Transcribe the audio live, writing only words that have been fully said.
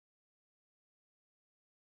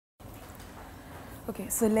Okay,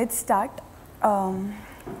 so let's start.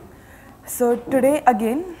 So today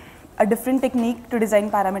again, a different technique to design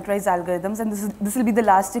parameterized algorithms, and this will be the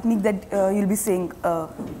last technique that you'll be seeing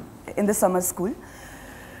in the summer school.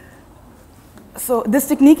 So this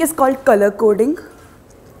technique is called color coding.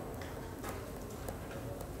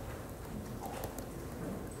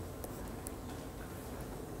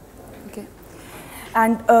 Okay,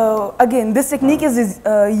 and again, this technique is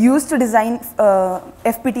used to design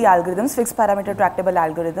FPT algorithms, fixed parameter tractable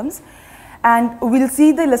algorithms. And we'll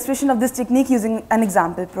see the illustration of this technique using an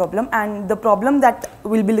example problem. And the problem that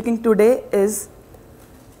we'll be looking today is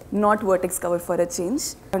not vertex cover for a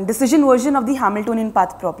change. Decision version of the Hamiltonian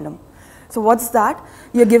path problem. So what's that?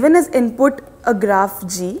 You're given as input a graph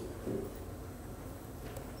G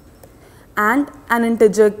and an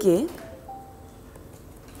integer K.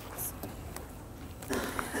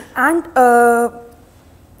 And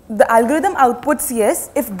the algorithm outputs yes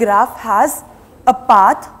if graph has a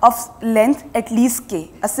path of length at least k,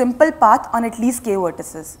 a simple path on at least k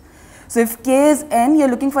vertices. So if k is n, you're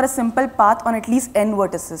looking for a simple path on at least n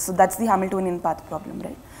vertices. So that's the Hamiltonian path problem,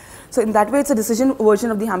 right? So in that way, it's a decision version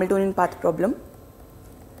of the Hamiltonian path problem.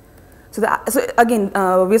 So again,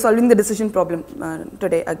 we're solving the decision problem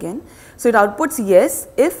today again. So it outputs yes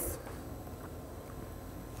if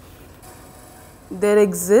there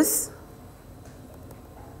exists,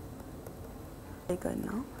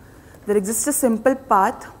 there exists a simple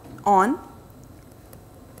path on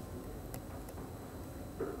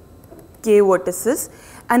k vertices,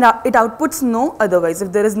 and it outputs no otherwise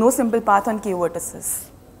if there is no simple path on k vertices.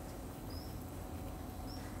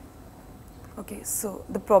 Okay, so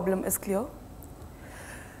the problem is clear.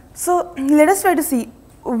 So let us try to see.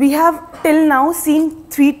 We have till now seen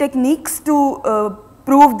three techniques to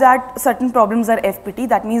prove that certain problems are FPT.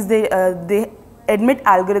 That means they admit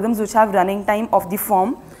algorithms which have running time of the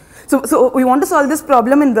form. So we want to solve this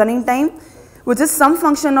problem in running time, which is some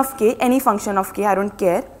function of k, any function of k, I don't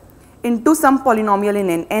care, into some polynomial in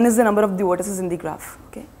n. N is the number of the vertices in the graph.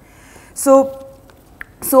 Okay.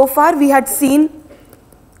 So far we had seen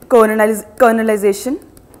kernelization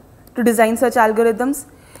to design such algorithms.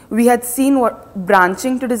 We had seen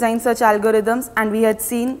branching to design such algorithms, and we had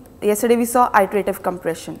seen, yesterday we saw iterative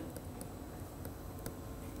compression.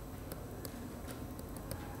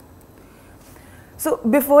 So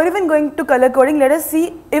before even going to color coding, let us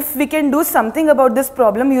see if we can do something about this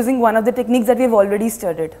problem using one of the techniques that we have already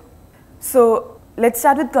studied. So let's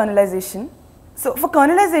start with kernelization. So for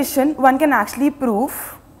kernelization, one can actually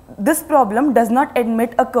prove this problem does not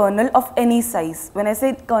admit a kernel of any size. When I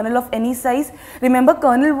say kernel of any size, remember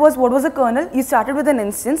kernel was, what was a kernel? You started with an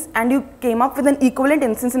instance and you came up with an equivalent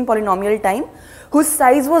instance in polynomial time whose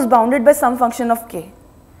size was bounded by some function of k.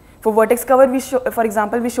 For vertex cover, for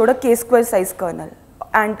example, we showed a k square size kernel,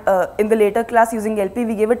 and in the later class using LP,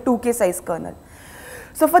 we gave a 2k size kernel.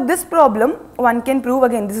 So for this problem, one can prove,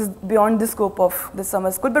 again, this is beyond the scope of the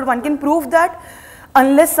summer school, but one can prove that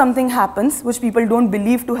unless something happens, which people don't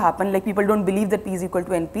believe to happen, like people don't believe that P is equal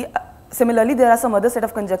to NP, similarly, there are some other set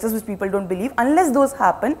of conjectures which people don't believe. Unless those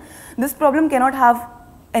happen, this problem cannot have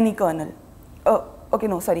any kernel. Okay,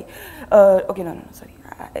 no, sorry. Okay, no, sorry.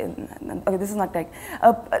 Okay, this is not correct.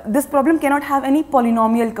 This problem cannot have any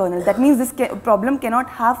polynomial kernel. That means this problem cannot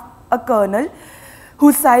have a kernel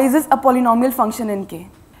whose size is a polynomial function in k.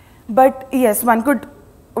 But yes, one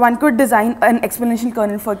could design an exponential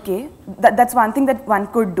kernel for k. That's one thing that one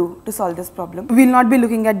could do to solve this problem. We'll not be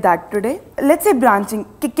looking at that today. Let's say branching.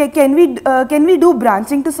 Can we do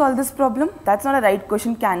branching to solve this problem? That's not a right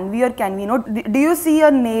question. Can we or can we not? Do you see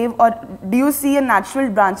a naive or do you see a natural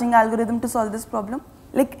branching algorithm to solve this problem?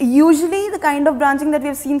 Like usually the kind of branching that we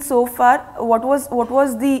have seen so far, what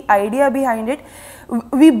was the idea behind it?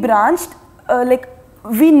 We branched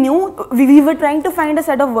we were trying to find a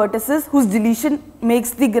set of vertices whose deletion makes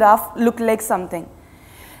the graph look like something.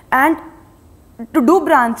 And to do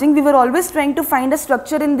branching, we were always trying to find a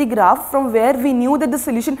structure in the graph from where we knew that the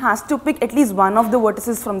solution has to pick at least one of the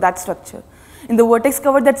vertices from that structure. In the vertex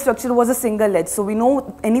cover, that structure was a single edge. So we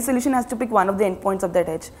know any solution has to pick one of the endpoints of that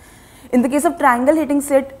edge. In the case of triangle hitting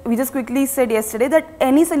set, we just quickly said yesterday that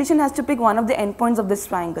any solution has to pick one of the endpoints of this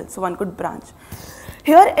triangle. So one could branch.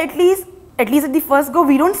 Here, at least at the first go,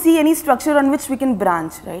 we don't see any structure on which we can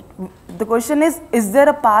branch, right? The question is there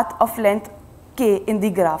a path of length k in the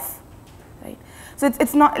graph, right? So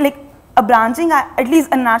it's not like a branching, at least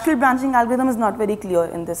a natural branching algorithm is not very clear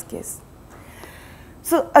in this case.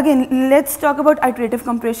 So again, let's talk about iterative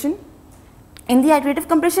compression. In the iterative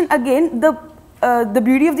compression, again, the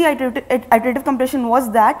beauty of the iterative compression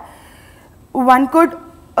was that one could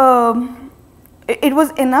it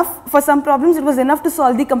was enough for some problems, it was enough to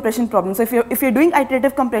solve the compression problem. So if you're doing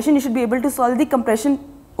iterative compression, you should be able to solve the compression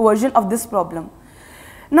version of this problem.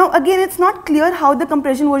 Now again, it's not clear how the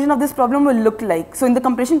compression version of this problem will look like. So in the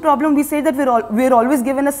compression problem, we say that we're always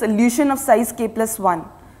given a solution of size k plus 1.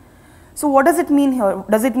 So what does it mean here?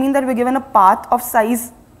 Does it mean that we're given a path of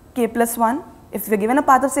size k plus 1? If we're given a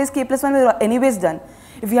path of size k plus 1, we're anyways done.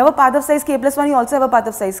 If you have a path of size k plus 1, you also have a path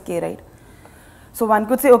of size k, right? So one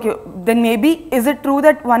could say, okay, then maybe is it true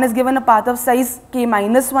that one is given a path of size k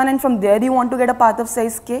minus 1 and from there you want to get a path of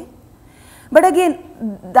size k? But again,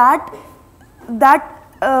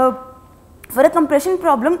 for a compression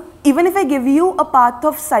problem, even if I give you a path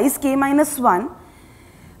of size k minus 1,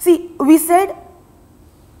 see, we said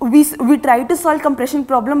we try to solve compression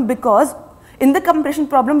problem because in the compression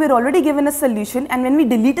problem we're already given a solution, and when we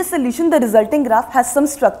delete a solution, the resulting graph has some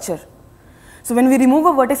structure. So when we remove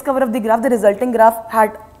a vertex cover of the graph, the resulting graph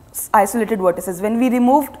had isolated vertices. When we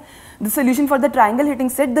removed the solution for the triangle hitting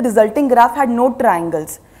set, the resulting graph had no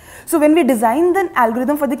triangles. So when we designed an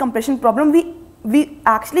algorithm for the compression problem, we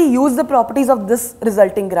actually use the properties of this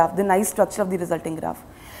resulting graph, the nice structure of the resulting graph.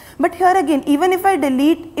 But here again, even if I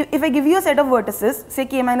delete, if I give you a set of vertices, say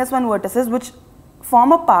k minus 1 vertices which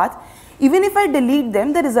form a path, even if I delete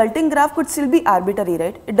them, the resulting graph could still be arbitrary,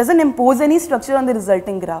 right? It doesn't impose any structure on the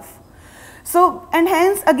resulting graph. So, and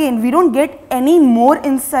hence again, we don't get any more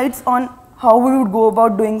insights on how we would go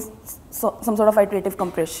about doing some sort of iterative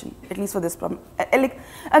compression, at least for this problem. Like,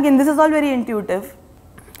 again, this is all very intuitive.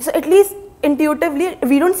 So at least intuitively,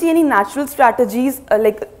 we don't see any natural strategies,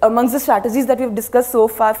 like amongst the strategies that we've discussed so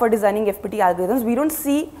far for designing FPT algorithms, we don't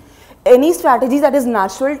see any strategy that is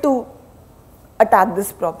natural to attack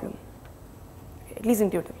this problem, at least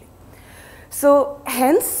intuitively. So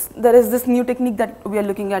hence, there is this new technique that we are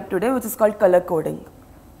looking at today, which is called color coding,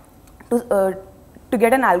 to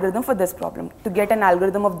get an algorithm for this problem, to get an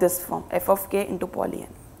algorithm of this form, f of k into poly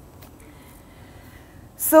n.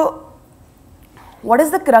 So what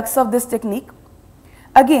is the crux of this technique?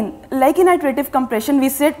 Again, like in iterative compression, we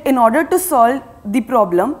said in order to solve the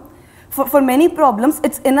problem, for many problems,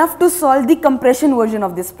 it's enough to solve the compression version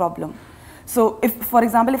of this problem. So if, for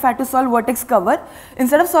example, if I had to solve vertex cover,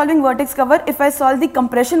 instead of solving vertex cover, if I solve the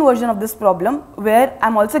compression version of this problem, where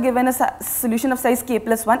I'm also given a solution of size k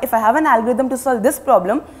plus 1, if I have an algorithm to solve this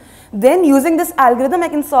problem, then using this algorithm, I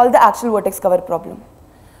can solve the actual vertex cover problem.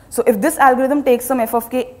 So if this algorithm takes some f of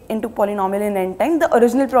k into polynomial in n time, the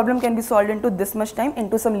original problem can be solved into this much time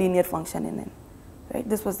into some linear function in n, right?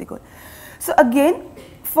 This was the goal. So again,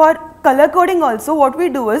 for color coding also, what we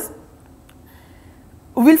do is,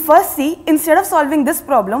 we'll first see, instead of solving this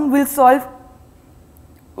problem, we'll solve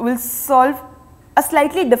a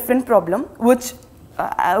slightly different problem, which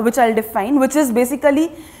I'll define, which is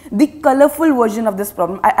basically the colorful version of this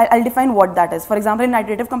problem. I'll define what that is. For example, in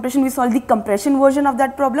iterative compression, we solve the compression version of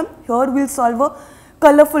that problem. Here, we'll solve a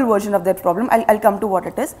colorful version of that problem. I'll come to what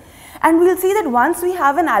it is. And we'll see that once we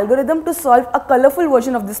have an algorithm to solve a colorful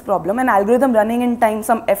version of this problem, an algorithm running in time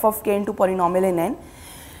some f of k into polynomial in n,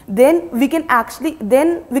 then we can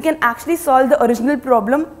actually solve the original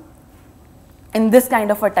problem in this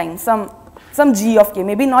kind of a time, some g of k,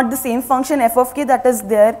 maybe not the same function f of k that is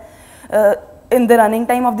there in the running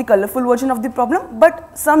time of the colorful version of the problem,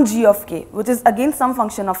 but some g of k, which is again some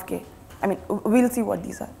function of k. I mean, we'll see what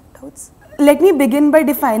these are. Doubts? Let me begin by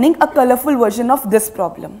defining a colorful version of this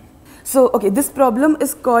problem. So, okay, this problem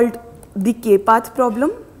is called the k-path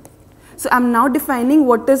problem. So, I am now defining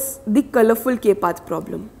what is the colorful k-path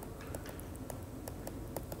problem.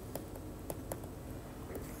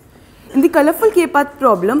 In the colorful k-path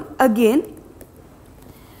problem, again,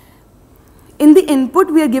 in the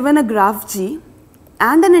input we are given a graph G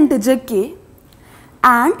and an integer k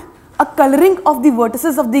and a coloring of the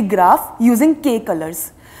vertices of the graph using k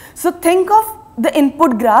colors. So think of the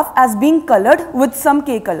input graph as being colored with some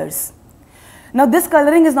k colors. Now this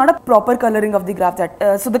coloring is not a proper coloring of the graph.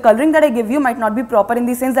 So the coloring that I give you might not be proper in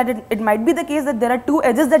the sense that it might be the case that there are two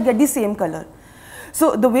edges that get the same color.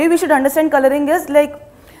 So the way we should understand coloring is like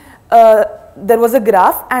there was a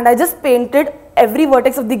graph and I just painted every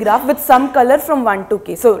vertex of the graph with some color from 1 to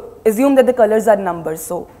k. So assume that the colors are numbers.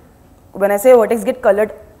 So when I say a vertex get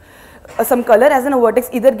colored, some color as in a vertex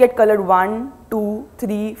either get colored 1, 2,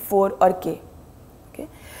 3, 4 or k. Okay.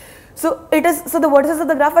 So the vertices of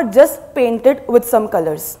the graph are just painted with some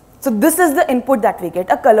colors. So this is the input that we get,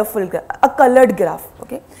 a colored graph.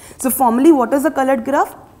 Okay. So formally, what is a colored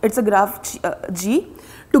graph? It's a graph G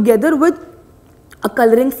together with a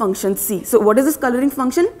coloring function C. So what is this coloring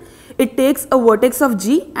function? It takes a vertex of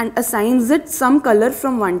G and assigns it some color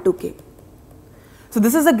from 1 to k. So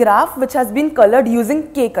this is a graph which has been colored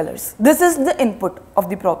using k colors. This is the input of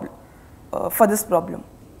the problem for this problem.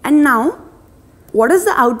 And now, what is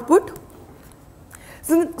the output?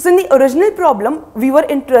 So in the original problem, we were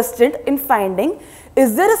interested in finding,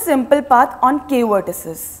 is there a simple path on k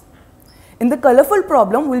vertices? In the colorful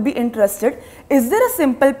problem, we'll be interested, is there a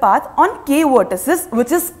simple path on k vertices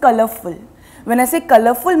which is colorful? When I say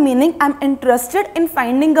colorful, meaning I'm interested in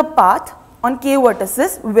finding a path on k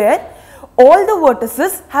vertices where all the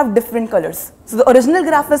vertices have different colors. So the original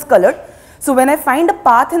graph is colored. So when I find a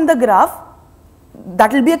path in the graph,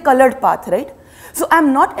 that will be a colored path, right? So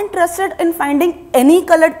I'm not interested in finding any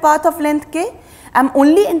colored path of length k. I'm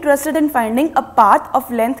only interested in finding a path of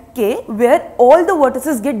length k where all the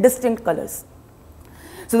vertices get distinct colors.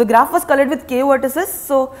 So the graph was colored with k vertices.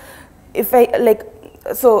 So if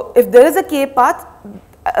if there is a k path,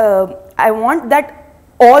 I want that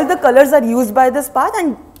all the colors are used by this path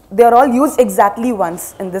and they are all used exactly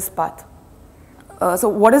once in this path. So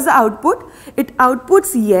what is the output? It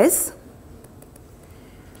outputs yes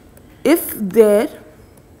if there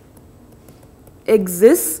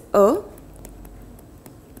exists a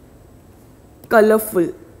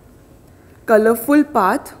colorful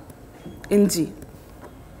path in G.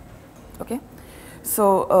 Okay.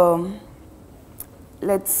 So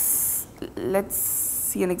let's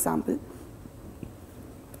see an example.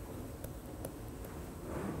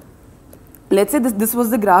 Let's say this was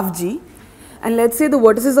the graph G, and let's say the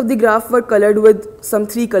vertices of the graph were colored with some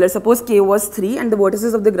 3 colors. Suppose K was 3 and the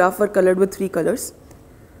vertices of the graph were colored with 3 colors.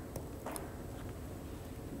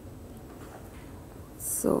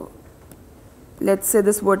 So let's say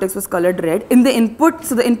this vertex was colored red. In the input,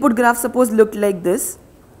 so the input graph suppose looked like this.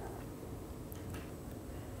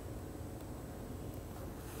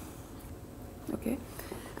 Okay,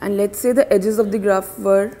 and let's say the edges of the graph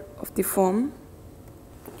were of the form.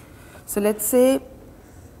 So let's say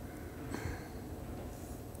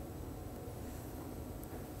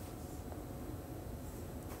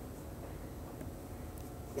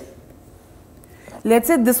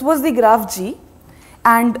this was the graph G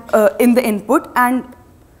and in the input, and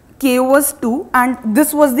K was 2 and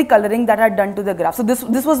this was the coloring that I had done to the graph. So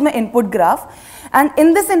this was my input graph, and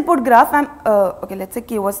in this input graph okay, let's say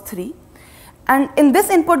K was 3, and in this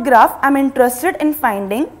input graph I'm interested in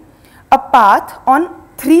finding a path on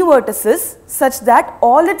 3 vertices such that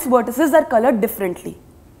all its vertices are colored differently.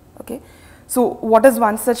 Okay, so what is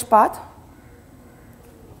one such path?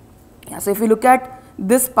 Yeah, so if you look at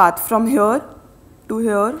this path from here to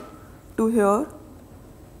here to here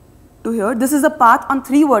to here, this is a path on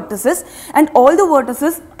 3 vertices and all the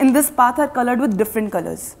vertices in this path are colored with different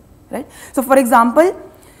colors, right? So for example,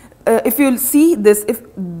 if you will see this, if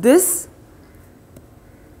this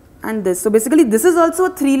and this, so basically this is also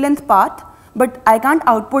a 3 length path, but I can't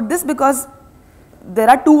output this because there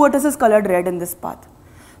are 2 vertices colored red in this path.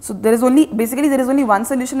 So there is only, basically there is only one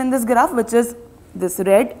solution in this graph, which is this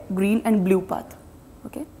red, green and blue path.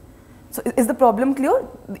 Okay. So is the problem clear?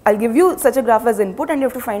 I'll give you such a graph as input and you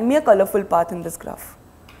have to find me a colorful path in this graph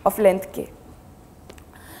of length k.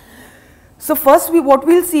 So first what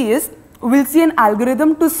we'll see is, we'll see an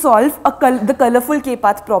algorithm to solve the colorful k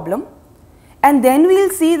path problem. And then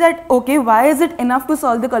we'll see that, okay, why is it enough to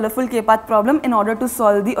solve the colorful k-path problem in order to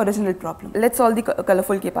solve the original problem? Let's solve the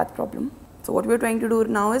colorful k-path problem. So what we're trying to do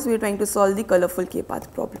now is we're trying to solve the colorful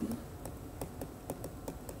k-path problem.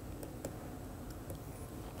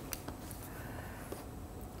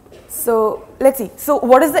 So let's see. So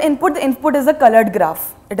what is the input? The input is a colored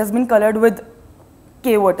graph. It has been colored with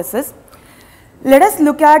k vertices. Let us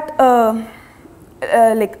look at,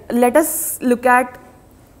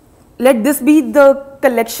 let this be the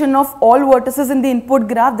collection of all vertices in the input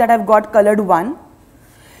graph that I've got colored 1.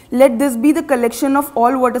 Let this be the collection of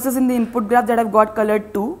all vertices in the input graph that I've got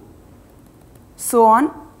colored 2. So on,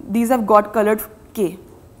 these have got colored k.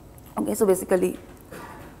 Okay, so basically,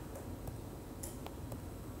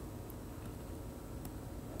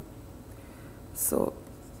 so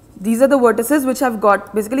these are the vertices which have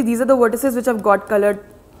got, basically these are the vertices which have got colored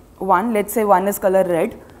 1. Let's say 1 is color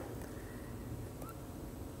red.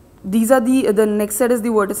 These are the next set is the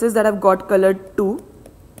vertices that have got colored 2.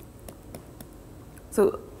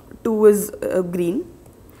 So 2 is green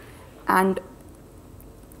and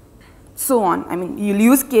so on. I mean, you'll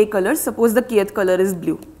use k colors. Suppose the kth color is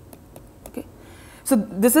blue. Okay. So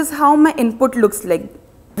this is how my input looks like.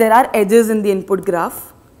 There are edges in the input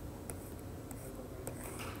graph.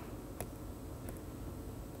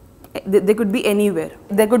 They could be anywhere.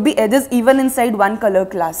 There could be edges even inside one color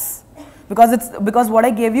class. Because what I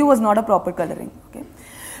gave you was not a proper coloring. Okay.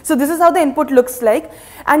 So this is how the input looks like,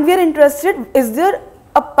 and we are interested, is there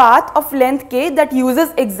a path of length k that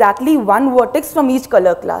uses exactly one vertex from each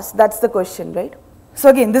color class? That's the question, right? So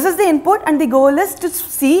again, this is the input and the goal is to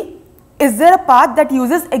see, is there a path that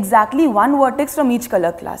uses exactly one vertex from each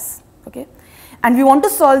color class, okay? And we want to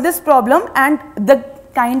solve this problem, and the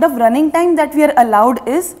kind of running time that we are allowed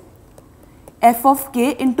is f of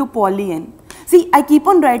k into poly n. See, I keep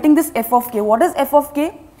on writing this f of k. What is f of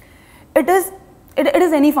k? It is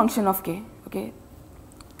any function of k, okay?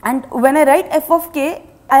 And when I write f of k,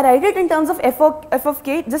 I write it in terms of f of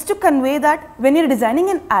k just to convey that when you're designing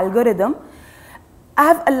an algorithm, I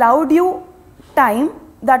have allowed you time,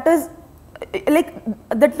 that is like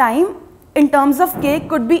the time in terms of k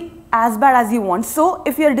could be as bad as you want. So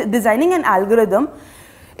if you're designing an algorithm,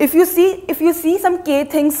 if you see some k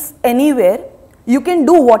things anywhere, you can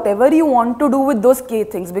do whatever you want to do with those k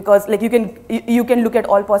things, because like you can look at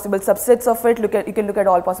all possible subsets of it, you can look at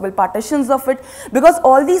all possible partitions of it, because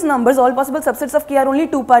all these numbers, all possible subsets of k are only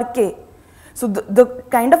 2 per k. So the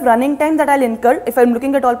kind of running time that I'll incur if I'm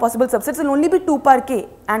looking at all possible subsets will only be 2 per k,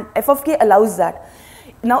 and f of k allows that.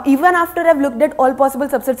 Now even after I've looked at all possible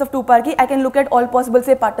subsets of 2 per k, I can look at all possible,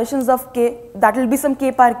 say, partitions of k, that will be some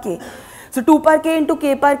k per k. So 2 per k into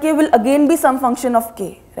k per k will again be some function of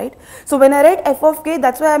k, right? So when I write f of k,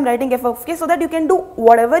 that's why I'm writing f of k, so that you can do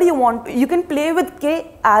whatever you want. You can play with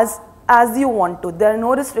k as you want to. There are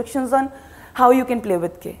no restrictions on how you can play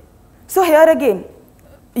with k. So here again,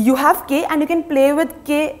 you have k and you can play with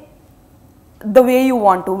k the way you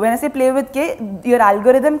want to. When I say play with k, your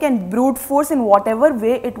algorithm can brute force in whatever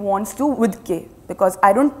way it wants to with k, because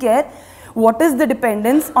I don't care what is the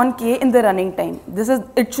dependence on k in the running time.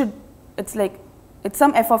 It's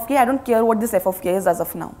some f of k, I don't care what this f of k is as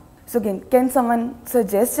of now. So again, can someone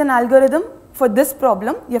suggest an algorithm? For this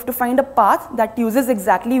problem, you have to find a path that uses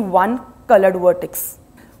exactly one colored vertex.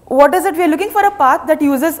 What is it? We are looking for a path that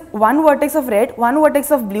uses one vertex of red, one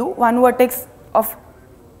vertex of blue, one vertex of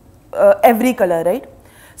every color, right?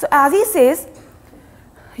 So as he says,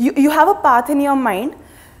 you have a path in your mind.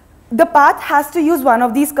 The path has to use one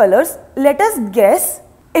of these colors. Let us guess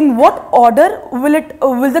in what order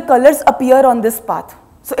will the colors appear on this path.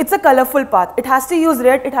 So it's a colorful path. It has to use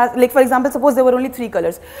red. It has, like for example, suppose there were only 3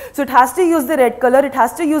 colors. So it has to use the red color, it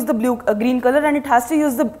has to use the green color, and it has to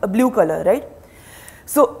use the blue color, right?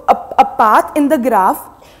 So a path in the graph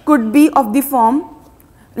could be of the form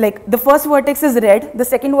like the first vertex is red, the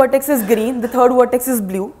second vertex is green, the third vertex is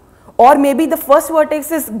blue, or maybe the first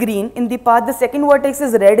vertex is green in the path, the second vertex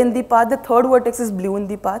is red in the path, the third vertex is blue in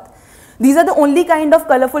the path. These are the only kind of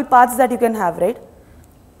colorful paths that you can have, right?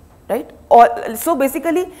 So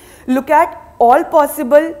basically, look at all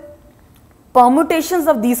possible permutations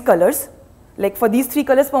of these colors. Like for these 3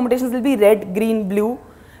 colors, permutations will be red, green, blue,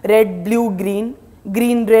 red, blue, green,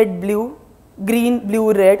 green, red, blue, green,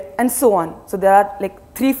 blue, red, and so on. So there are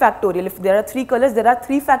like 3 factorial. If there are 3 colors, there are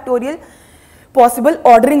 3 factorial possible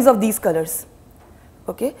orderings of these colors.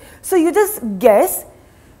 Okay, so you just guess.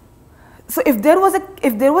 So if there was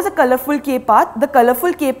a colorful k path, the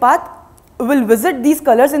colorful k path will visit these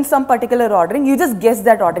colors in some particular ordering. You just guess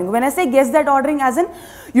that ordering. When I say guess that ordering, as in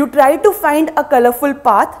you try to find a colorful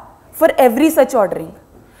path for every such ordering.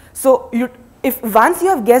 So if once you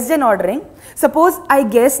have guessed an ordering, suppose I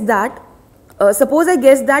guess that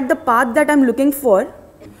the path that I'm looking for,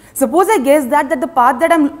 the path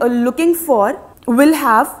that I'm looking for will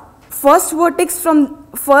have first vertex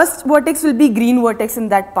will be green vertex in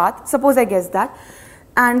that path. Suppose I guess that,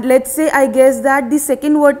 and let's say I guess that the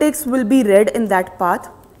second vertex will be red in that path,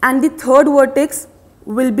 and the third vertex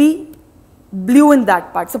will be blue in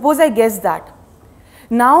that path. Suppose I guess that.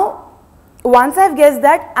 Now, once I've guessed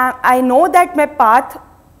that, I know that my path.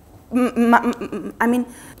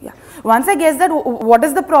 Once I guess that, what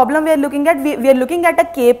is the problem we are looking at? We are looking at a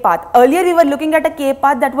k path. Earlier we were looking at a k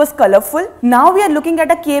path that was colorful. Now we are looking at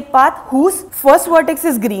a k path whose first vertex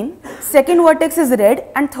is green, second vertex is red,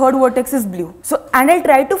 and third vertex is blue. So, and I'll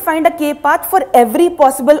try to find a k path for every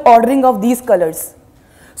possible ordering of these colors.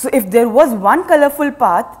 So if there was one colorful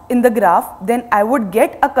path in the graph, then I would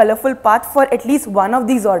get a colorful path for at least one of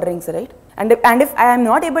these orderings, right? And if I am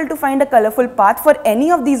not able to find a colorful path for any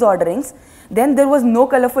of these orderings, then there was no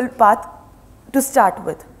colorful path to start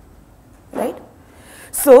with, right?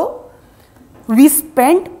 So we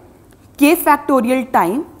spent k factorial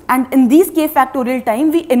time, and in these k factorial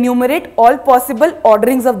time we enumerate all possible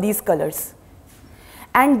orderings of these colors.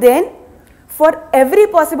 And then for every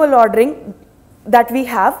possible ordering that we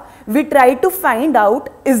have, we try to find out,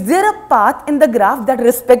 is there a path in the graph that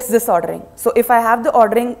respects this ordering? So if I have the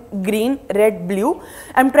ordering green, red, blue,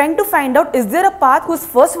 I am trying to find out, is there a path whose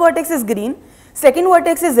first vertex is green, second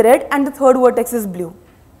vertex is red, and the third vertex is blue,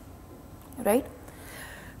 right?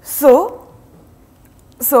 So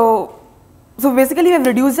basically we have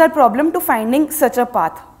reduced our problem to finding such a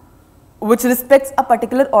path which respects a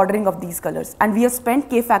particular ordering of these colors, and we have spent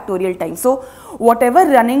k factorial time. So whatever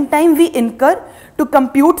running time we incur to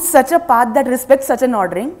compute such a path that respects such an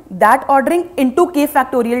ordering, that ordering into k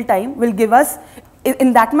factorial time will give us,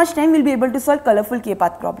 in that much time we'll be able to solve colorful k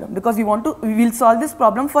path problem, because we will solve this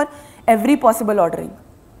problem for every possible ordering.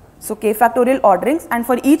 So k factorial orderings, and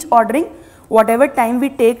for each ordering whatever time we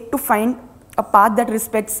take to find a path that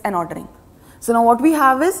respects an ordering. So now what we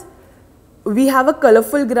have is, we have a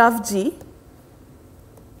colorful graph G,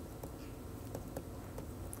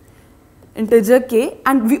 integer k,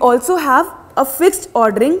 and we also have a fixed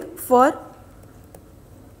ordering for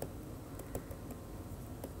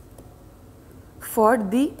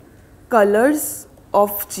the colors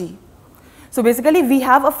of G. So basically we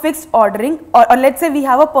have a fixed ordering, or let's say we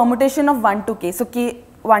have a permutation of 1 to k. So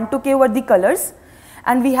 1 to k were the colors,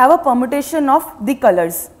 and we have a permutation of the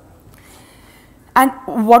colors. And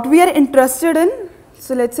what we are interested in,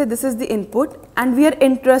 so let's say this is the input, and we are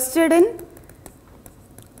interested in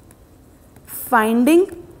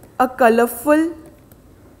finding a colorful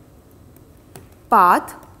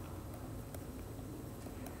path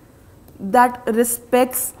that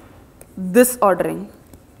respects this ordering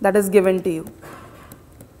that is given to you.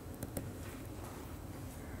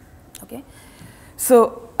 Okay.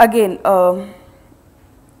 So again,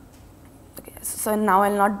 so now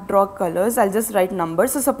I'll not draw colors, I'll just write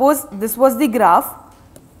numbers. So suppose this was the graph,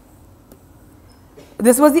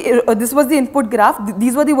 this was the input graph,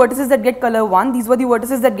 these were the vertices that get color 1, these were the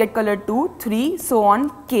vertices that get color 2, 3, so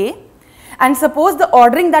on, k. And suppose the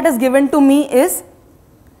ordering that is given to me is,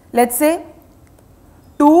 let's say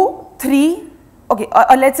 2, 3, okay,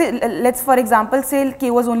 or let's for example say k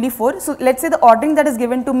was only 4. So let's say the ordering that is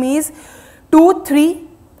given to me is 2, 3,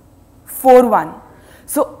 4, 1.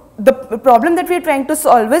 So the problem that we are trying to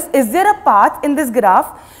solve is there a path in this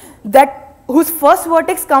graph whose first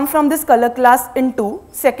vertex comes from this color class in 2,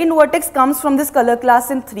 second vertex comes from this color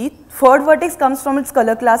class in 3, third vertex comes from its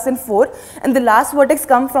color class in 4, and the last vertex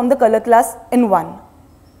comes from the color class in 1.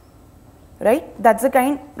 Right? That's the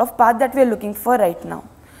kind of path that we are looking for right now.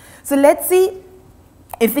 So let's see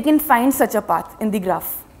if we can find such a path in the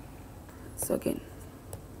graph. So again,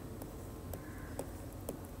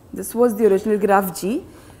 this was the original graph G,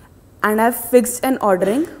 and I have fixed an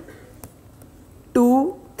ordering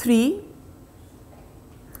 2, 3,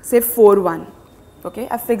 say 4, 1. Okay,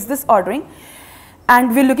 I fixed this ordering, and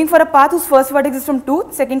we're looking for a path whose first vertex is from 2,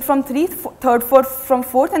 second from 3, third from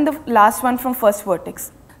 4th, and the last one from first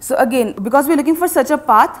vertex. So again, because we're looking for such a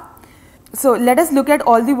path, so let us look at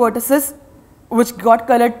all the vertices which got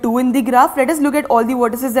color 2 in the graph. Let us look at all the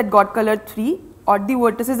vertices that got color 3, or the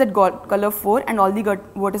vertices that got color 4, and all the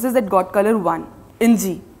vertices that got color 1 in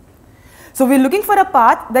G. So we're looking for a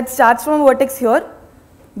path that starts from a vertex here,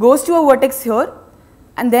 goes to a vertex here,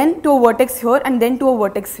 and then to a vertex here, and then to a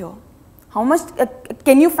vertex here. How much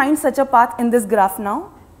can you find such a path in this graph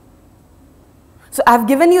now? So I've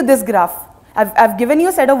given you this graph. I've given you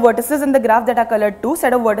a set of vertices in the graph that are colored 2,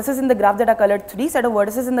 set of vertices in the graph that are colored 3, set of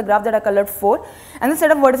vertices in the graph that are colored 4, and the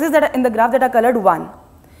set of vertices that are in the graph that are colored 1.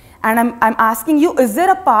 And I'm asking you, is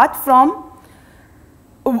there a path from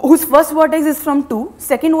whose first vertex is from 2,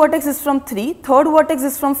 second vertex is from 3, third vertex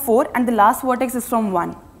is from 4, and the last vertex is from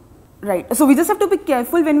 1. Right. So we just have to be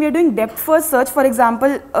careful when we are doing depth first search. For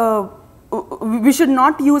example, we should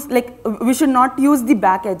not use the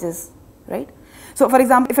back edges, right? So for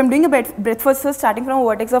example, if I'm doing a breadth first search starting from a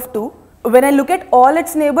vertex of 2, when I look at all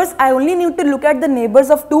its neighbors, I only need to look at the neighbors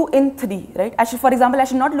of 2 in 3, right? For example, I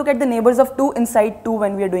should not look at the neighbors of 2 inside 2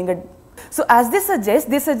 when we are doing it. So as they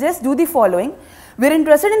suggest do the following. We are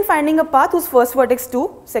interested in finding a path whose first vertex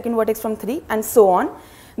 2, second vertex from 3, and so on.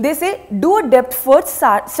 They say do a depth first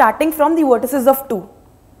starting from the vertices of 2.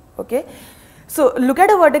 Okay. So look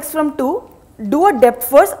at a vertex from 2, do a depth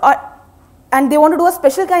first, and they want to do a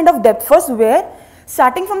special kind of depth first where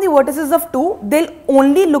starting from the vertices of 2, they'll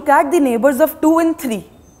only look at the neighbors of 2 and 3.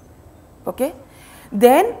 Okay.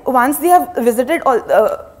 Then once they have visited all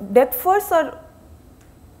depth first, or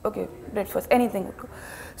okay, depth first, anything.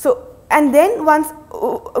 So and then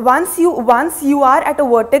once you are at a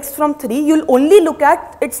vertex from 3, you'll only look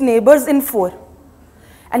at its neighbors in 4.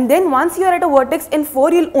 And then once you are at a vertex in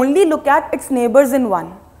 4, you'll only look at its neighbors in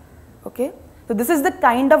 1. Okay. So this is the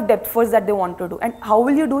kind of depth first that they want to do. And how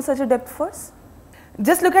will you do such a depth first?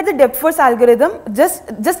 Just look at the depth first algorithm.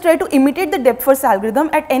 Just try to imitate the depth first algorithm.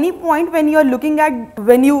 At any point when you are looking at,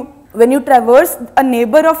 when you traverse a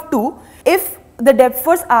neighbor of 2, if the depth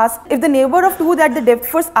first asks, if the neighbor of 2 that the depth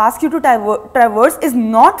first asks you to traverse is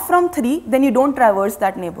not from 3, then you don't traverse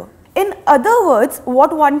that neighbor. In other words,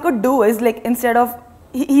 what one could do is, like, instead of,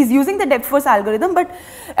 he's using the depth first algorithm, but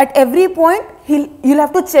at every point you'll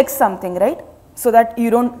have to check something, right? So that you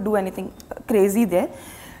don't do anything crazy there.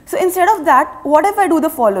 So instead of that, what if I do the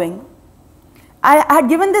following? I had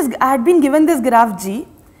been given this graph G,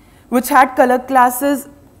 which had color classes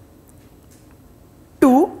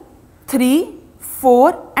 2, 3,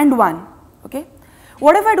 4 and 1. Okay.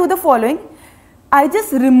 What if I do the following? I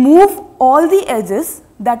just remove all the edges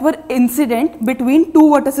that were incident between 2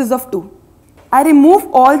 vertices of 2. I remove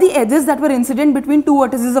all the edges that were incident between 2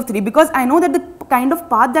 vertices of 3, because I know that the kind of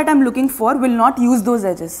path that I am looking for will not use those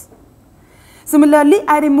edges. Similarly,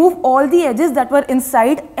 I remove all the edges that were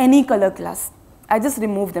inside any color class. I just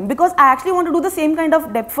remove them because I actually want to do the same kind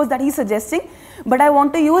of depth first that he is suggesting, but I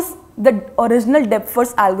want to use the original depth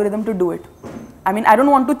first algorithm to do it. I mean, I don't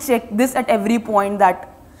want to check this at every point that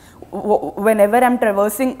whenever I am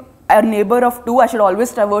traversing a neighbor of 2, I should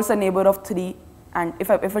always traverse a neighbor of 3, and if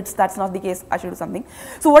that's not the case, I should do something.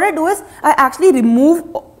 So what I do is, I actually remove,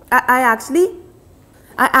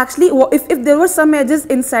 if there were some edges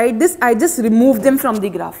inside this, I just remove them from the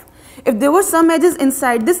graph. If there were some edges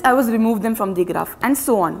inside this, I was remove them from the graph, and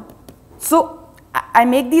so on. So I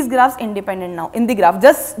make these graphs independent now in the graph,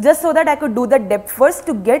 just so that I could do the depth first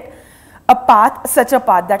to get a path, such a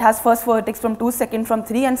path that has first vertex from 2, second from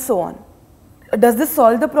 3, and so on. Does this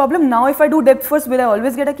solve the problem? Now if I do depth first, will I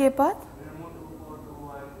always get a k path?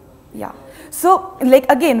 Yeah. So like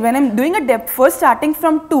again, when I'm doing a depth first starting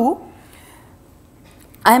from 2,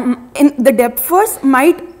 I'm in the depth first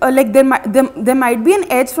might there might be an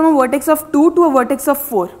edge from a vertex of 2 to a vertex of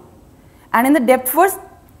 4, and in the depth first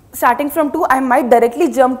starting from 2, I might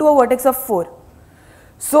directly jump to a vertex of 4.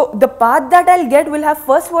 So the path that I'll get will have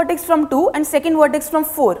first vertex from 2 and second vertex from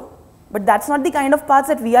 4, but that's not the kind of paths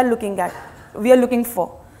that we are looking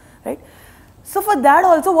for, right? So for that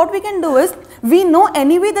also, what we can do is, we know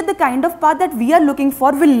anyway that the kind of path that we are looking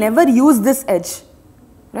for will never use this edge,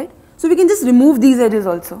 right? So we can just remove these edges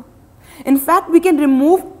also. In fact, we can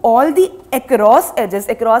remove all the across edges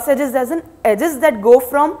as in edges that go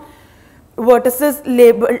from vertices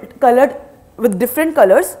labeled, colored with different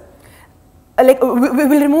colors. Like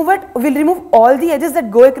we'll remove all the edges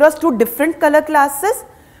that go across 2 different color classes,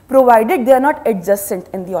 provided they are not adjacent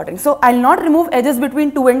in the ordering. So I'll not remove edges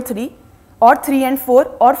between 2 and 3, or 3 and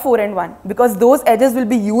 4, or 4 and 1, because those edges will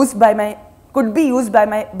be used by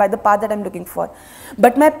the path that I'm looking for.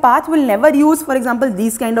 But my path will never use, for example,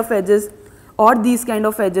 these kind of edges or these kind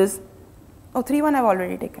of edges. Oh, 3, 1 I've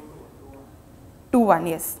already taken. 2, 1,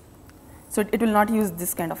 yes. So it will not use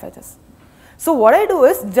this kind of edges. So what I do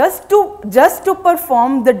is, just to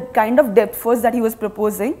perform the kind of depth first that he was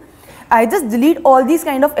proposing, I just delete all these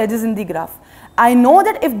kind of edges in the graph. I know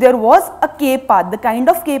that if there was a k path, the kind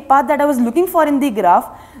of k path that I was looking for in the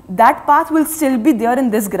graph, that path will still be there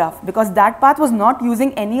in this graph, because that path was not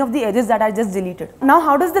using any of the edges that I just deleted. Now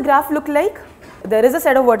how does the graph look like? There is a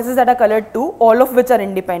set of vertices that are colored 2, all of which are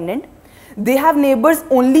independent. They have neighbors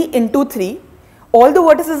only into 3. All the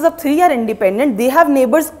vertices of 3 are independent. They have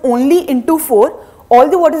neighbors only into 4. All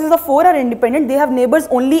the vertices of 4 are independent. They have neighbors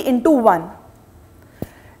only into 1.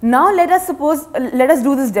 Now let us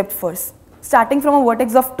do this depth first, starting from a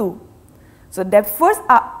vertex of 2. So depth first,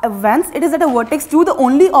 once it is at a vertex 2, the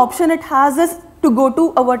only option it has is to go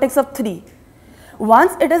to a vertex of 3.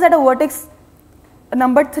 Once it is at a vertex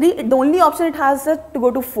number 3, the only option it has is to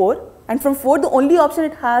go to 4, and from 4 the only option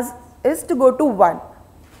it has is to go to 1.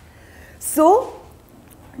 So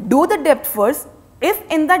do the depth first. If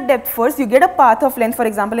in that depth first you get a path of length, for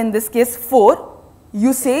example in this case 4,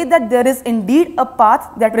 you say that there is indeed a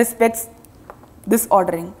path that respects this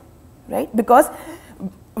ordering, right? Because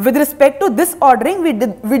with respect to this ordering, we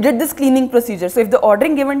did this cleaning procedure. So if the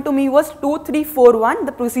ordering given to me was 2, 3, 4, 1,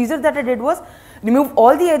 the procedure that I did was remove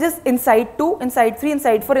all the edges inside 2, inside 3,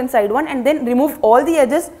 inside 4, inside 1, and then remove all the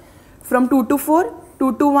edges from 2 to 4,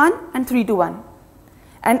 2 to 1, and 3 to 1.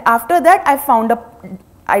 And after that,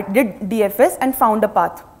 I did DFS and found a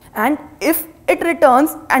path. And if it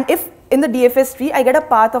returns, and if in the DFS tree I get a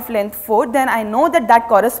path of length 4, then I know that that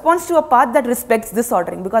corresponds to a path that respects this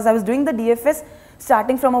ordering, because I was doing the DFS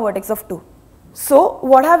starting from a vertex of 2. So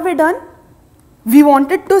what have we done? We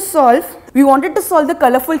wanted to solve the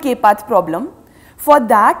colorful k-path problem. For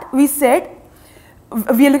that, we said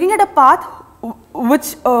we are looking at a path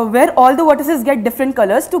which where all the vertices get different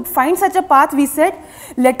colors. To find such a path, we said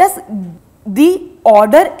let us the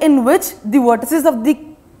order in which the vertices of the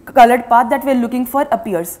colored path that we are looking for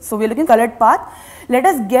appears. So we are looking colored path. Let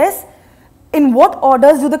us guess in what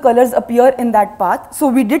orders do the colors appear in that path? So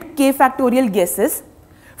we did k factorial guesses.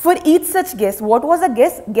 For each such guess, what was a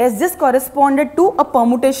guess? Guess just corresponded to a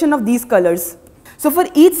permutation of these colors. So for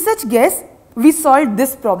each such guess, we solved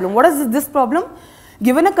this problem. What is this problem?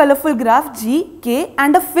 Given a colorful graph G, K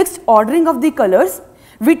and a fixed ordering of the colors,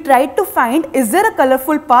 we tried to find, is there a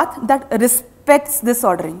colorful path that respects this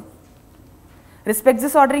ordering? Respects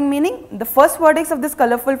this ordering meaning the first vertex of this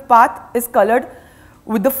colorful path is colored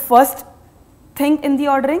with the first thing in the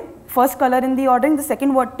ordering, first color in the ordering, the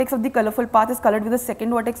second vertex of the colorful path is colored with the second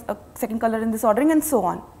vertex, second color in this ordering, and so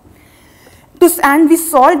on. And we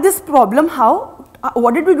solved this problem how?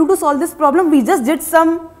 What did we do to solve this problem? We just did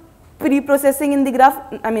some pre-processing in the graph.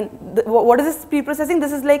 I mean, what is this pre-processing?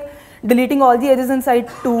 This is like deleting all the edges inside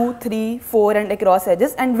 2, 3, 4 and across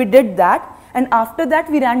edges, and we did that, and after that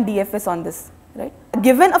we ran DFS on this, right?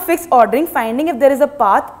 Given a fixed ordering, finding if there is a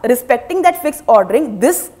path respecting that fixed ordering,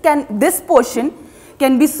 this portion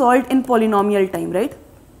can be solved in polynomial time, right?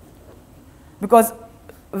 Because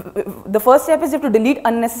the first step is you have to delete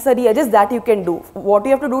unnecessary edges. That you can do. What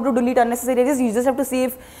you have to do to delete unnecessary edges, you just have to see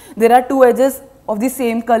if there are two edges of the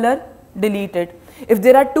same color, delete it. If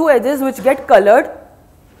there are two edges which get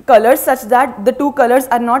colors such that the two colors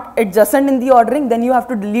are not adjacent in the ordering, then you have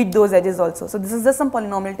to delete those edges also. So this is just some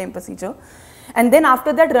polynomial time procedure. And then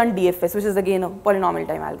after that run DFS, which is again a polynomial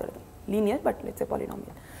time algorithm. Linear, but let's say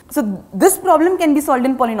polynomial. So this problem can be solved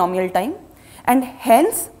in polynomial time, and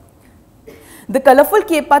hence the colorful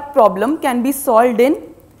k-path problem can be solved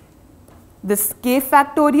in this k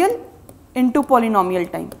factorial into polynomial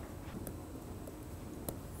time.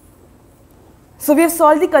 So we have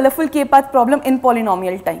solved the colorful k-path problem in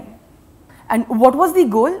polynomial time. And what was the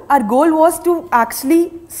goal? Our goal was to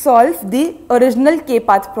actually solve the original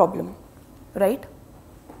k-path problem, right?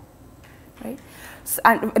 So,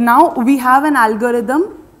 and now we have an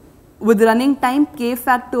algorithm with running time k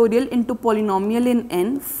factorial into polynomial in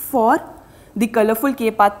n for the colorful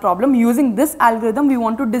k-path problem. Using this algorithm, we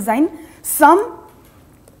want to design some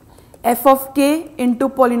f of k into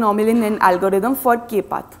polynomial in n algorithm for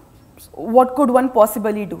k-path. So what could one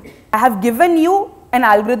possibly do? I have given you an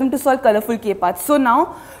algorithm to solve colorful k-path. So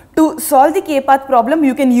now to solve the k-path problem,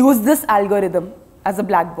 you can use this algorithm as a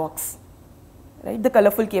black box, right? The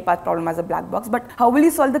colorful k-path problem as a black box. But how will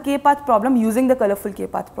you solve the k-path problem using the colorful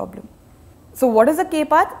k-path problem? So what is a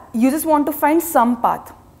k-path? You just want to find some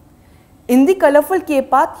path. In the colorful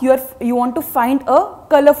k-path, you want to find a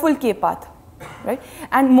colorful k-path, right?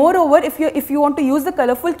 And moreover, if you want to use the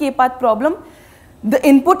colorful k-path problem, the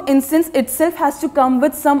input instance itself has to come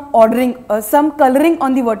with some ordering, some coloring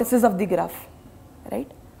on the vertices of the graph, right?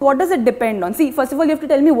 What does it depend on? See, first of all, you have to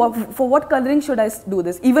tell me for what coloring should I do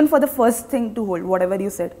this? Even for the first thing to hold, whatever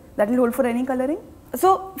you said, that will hold for any coloring.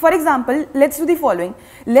 So, for example, let's do the following.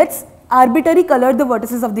 Let's arbitrarily color the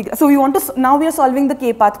vertices of the graph. So we want to, now we are solving the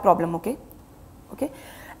k-path problem, okay? Okay.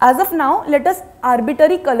 As of now, let us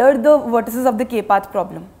arbitrarily color the vertices of the k-path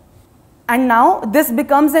problem. And now this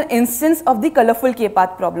becomes an instance of the colorful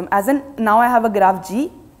k-path problem. As in, now I have a graph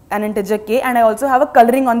G, an integer k, and I also have a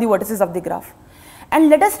coloring on the vertices of the graph. And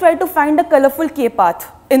let us try to find a colorful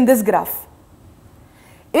k-path in this graph.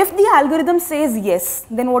 If the algorithm says yes,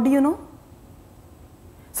 then what do you know?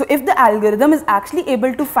 So if the algorithm is actually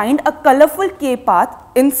able to find a colorful k-path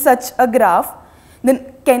in such a graph,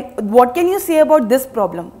 then what can you say about this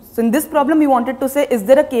problem? So in this problem, we wanted to say, is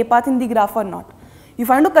there a k-path in the graph or not? You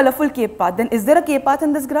find a colorful k-path, then is there a k-path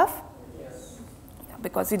in this graph? Yes. Yeah,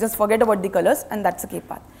 because you just forget about the colors and that's a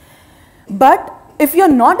k-path. But if you are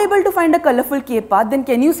not able to find a colorful k-path, then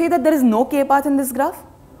can you say that there is no k-path in this graph?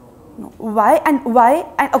 No. Why and why?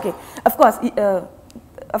 And okay, of course,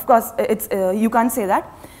 it's you can't say that.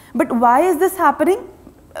 But why is this happening?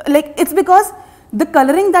 Like, it's because the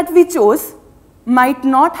coloring that we chose might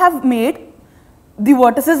not have made the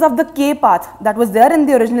vertices of the k-path that was there in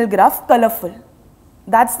the original graph colorful.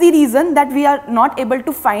 That's the reason that we are not able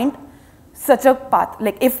to find such a path.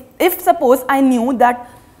 Like, if suppose I knew that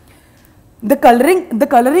the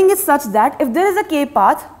coloring is such that if there is a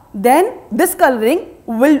k-path, then this coloring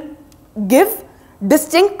will give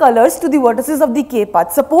distinct colors to the vertices of the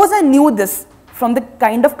k-path. Suppose I knew this from the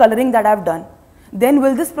kind of coloring that I have done, then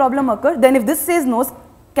will this problem occur? Then if this says no,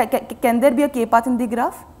 can there be a k-path in the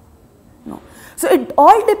graph? No. So it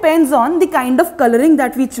all depends on the kind of coloring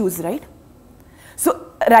that we choose, right?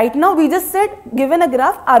 So right now we just said, given a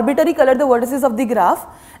graph, arbitrarily color the vertices of the graph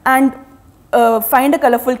and find a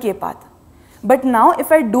colorful k-path. But now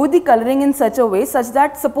if I do the coloring in such a way such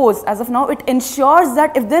that, suppose as of now, it ensures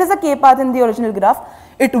that if there is a k-path in the original graph,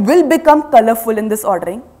 it will become colorful in this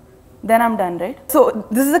ordering. Then I'm done, right? So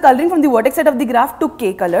this is the coloring from the vertex set of the graph to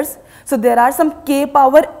k colors. So there are some k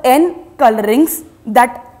power n colorings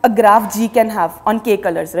that a graph G can have on k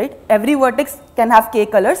colors, right? Every vertex can have k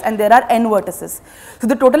colors and there are n vertices. So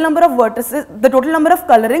the total number of vertices, the total number of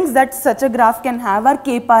colorings that such a graph can have are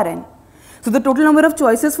k power n. So the total number of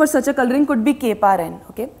choices for such a coloring could be k power n,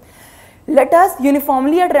 okay? Let us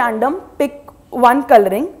uniformly at random pick one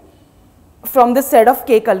coloring from the set of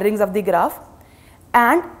k colorings of the graph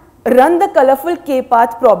and run the colorful k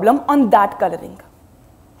path problem on that coloring,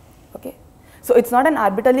 okay? So it's not an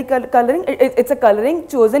arbitrary coloring, it's a coloring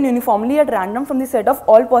chosen uniformly at random from the set of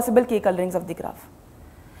all possible k colorings of the graph.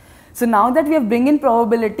 So now that we have bring in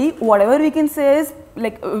probability, whatever we can say is,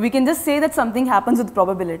 like, we can just say that something happens with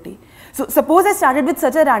probability. So suppose I started with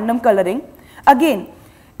such a random coloring. Again,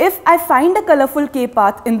 if I find a colorful k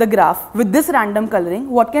path in the graph with this random coloring,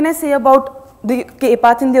 what can I say about the k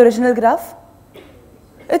path in the original graph?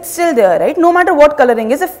 It's still there, right? No matter what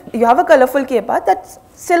coloring is, if you have a colorful k path, that's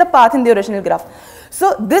still a path in the original graph.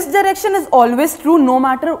 So this direction is always true no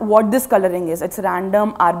matter what this coloring is. It's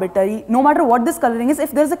random, arbitrary, no matter what this coloring is.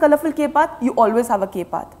 If there's a colorful k path, you always have a k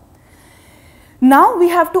path. Now we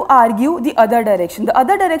have to argue the other direction. The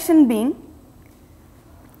other direction being,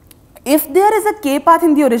 if there is a k path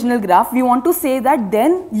in the original graph, we want to say that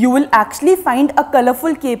then you will actually find a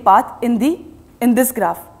colorful k path in this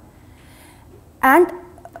graph. And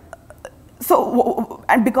so,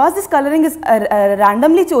 and because this coloring is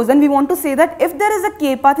randomly chosen, we want to say that if there is a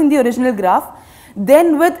k path in the original graph,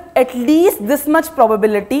 then with at least this much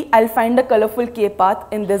probability, I'll find a colorful k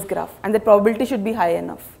path in this graph, and the probability should be high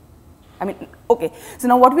enough. I mean, okay. So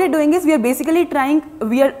now what we are doing is, we are basically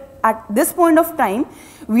at this point of time,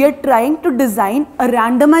 we are trying to design a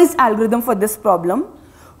randomized algorithm for this problem,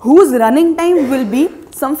 whose running time will be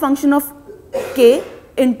some function of k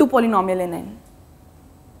into polynomial in n.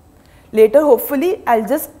 Later, hopefully, I'll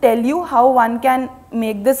just tell you how one can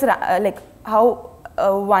make this,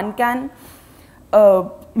 one can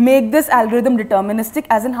make this algorithm deterministic,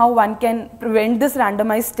 as in how one can prevent this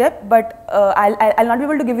randomized step. But I'll not be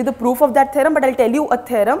able to give you the proof of that theorem, but I'll tell you a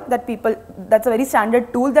theorem that that's a very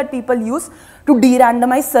standard tool that people use to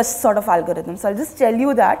de-randomize such sort of algorithms. So I'll just tell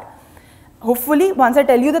you that. Hopefully, once I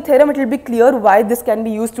tell you the theorem, it will be clear why this can be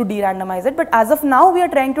used to de-randomize it. But as of now, we are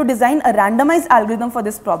trying to design a randomized algorithm for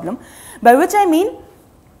this problem, by which I mean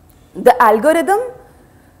the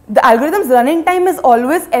algorithm's running time is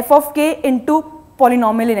always f of k into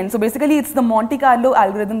polynomial in n. So basically, it's the Monte Carlo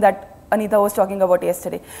algorithm that Anita was talking about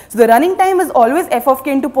yesterday. So the running time is always f of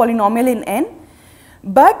k into polynomial in n,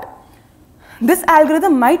 but this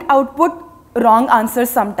algorithm might output wrong answers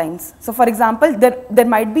sometimes. So for example, there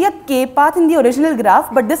might be a k path in the original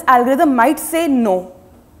graph, but this algorithm might say no,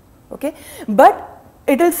 okay? But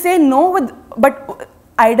it will say no but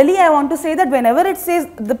ideally I want to say that whenever it says,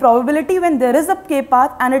 the probability when there is a k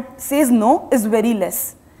path and it says no is very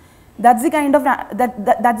less. That's the kind of,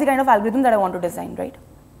 that's the kind of algorithm that I want to design, right?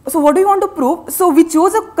 So what do we want to prove? So we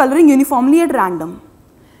chose a coloring uniformly at random.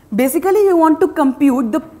 Basically, we want to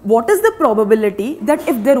compute what is the probability that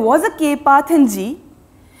if there was a k path in G,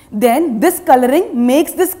 then this coloring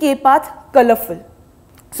makes this k path colorful.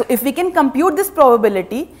 So if we can compute this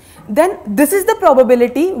probability, then this is the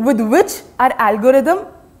probability with which our algorithm,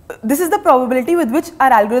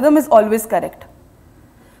 is always correct.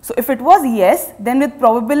 So if it was yes, then with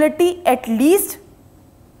probability at least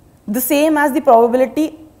the same as the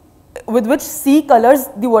probability with which C colors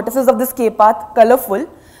the vertices of this k path colorful,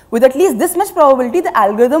 with at least this much probability, the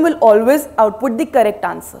algorithm will always output the correct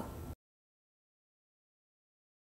answer.